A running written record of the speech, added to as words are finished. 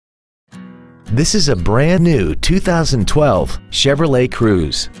This is a brand new 2012 Chevrolet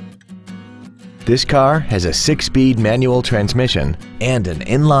Cruze. This car has a 6-speed manual transmission and an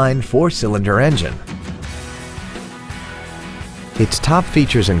inline 4-cylinder engine. Its top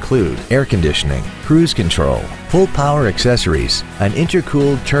features include air conditioning, cruise control, full power accessories, an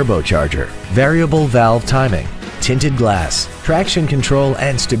intercooled turbocharger, variable valve timing, tinted glass, traction control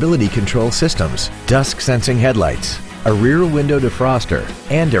and stability control systems, dusk sensing headlights, a rear window defroster,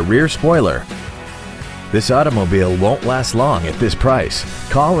 and a rear spoiler. This automobile won't last long at this price.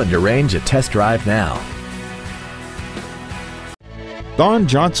 Call and arrange a test drive now. Don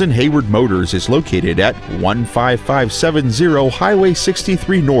Johnson Hayward Motors is located at 15570 Highway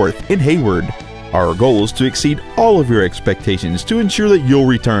 63 North in Hayward. Our goal is to exceed all of your expectations to ensure that you'll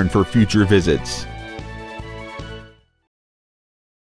return for future visits.